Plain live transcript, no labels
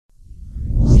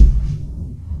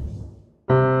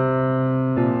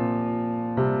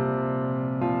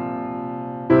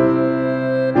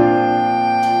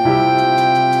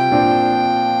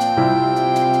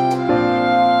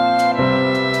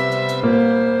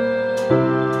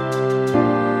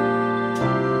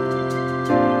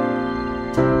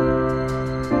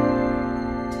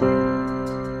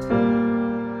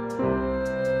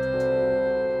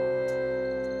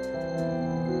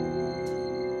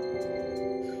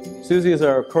Susie is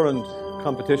our current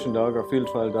competition dog, our field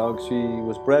trial dog. She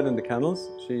was bred in the kennels.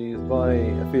 She's by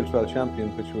a field trial champion,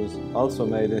 which was also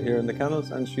made here in the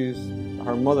kennels, and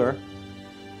her mother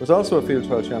was also a field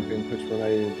trial champion, which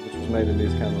was made in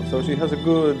these kennels. So she has a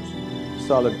good,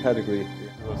 solid pedigree.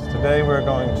 Today we're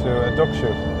going to a duck shoot.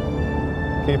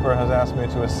 The keeper has asked me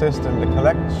to assist in the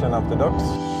collection of the ducks.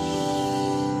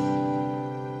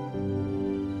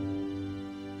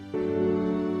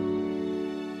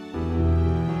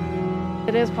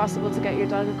 It is possible to get your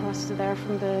dog across to there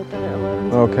from the little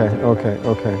islands. Okay.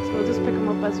 So we'll just pick him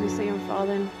up as we see him fall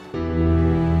in.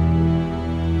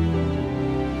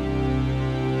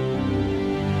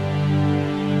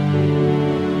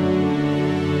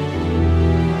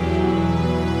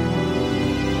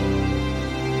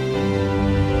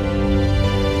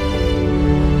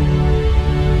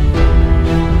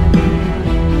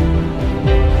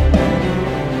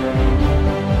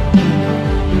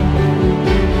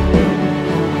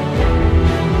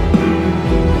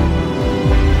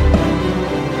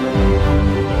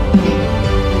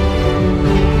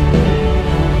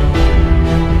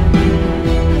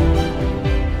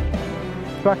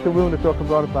 Tracked the wounded duck and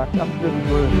brought it back. Absolutely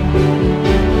brilliant.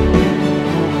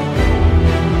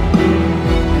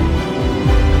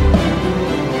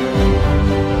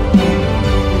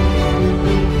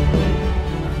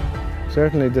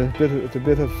 Certainly the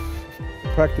bit of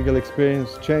practical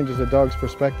experience changes a dog's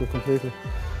perspective completely.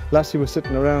 Lassie was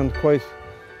sitting around quite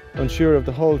unsure of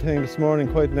the whole thing this morning,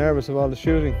 quite nervous of all the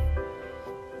shooting.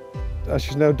 As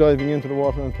she's now diving into the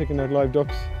water and picking out live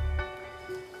ducks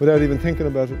without even thinking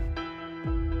about it.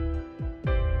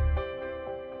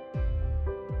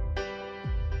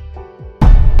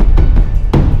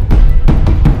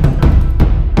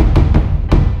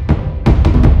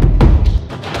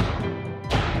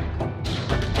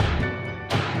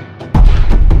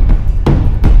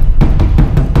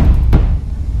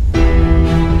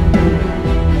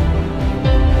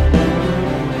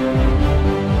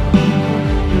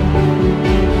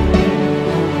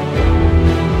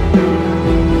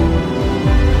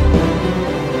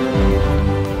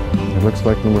 It looks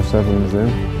like number 7 is in,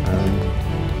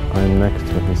 and I'm next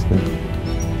with this thing.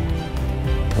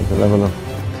 And the level of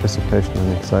anticipation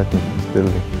and excitement is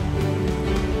building.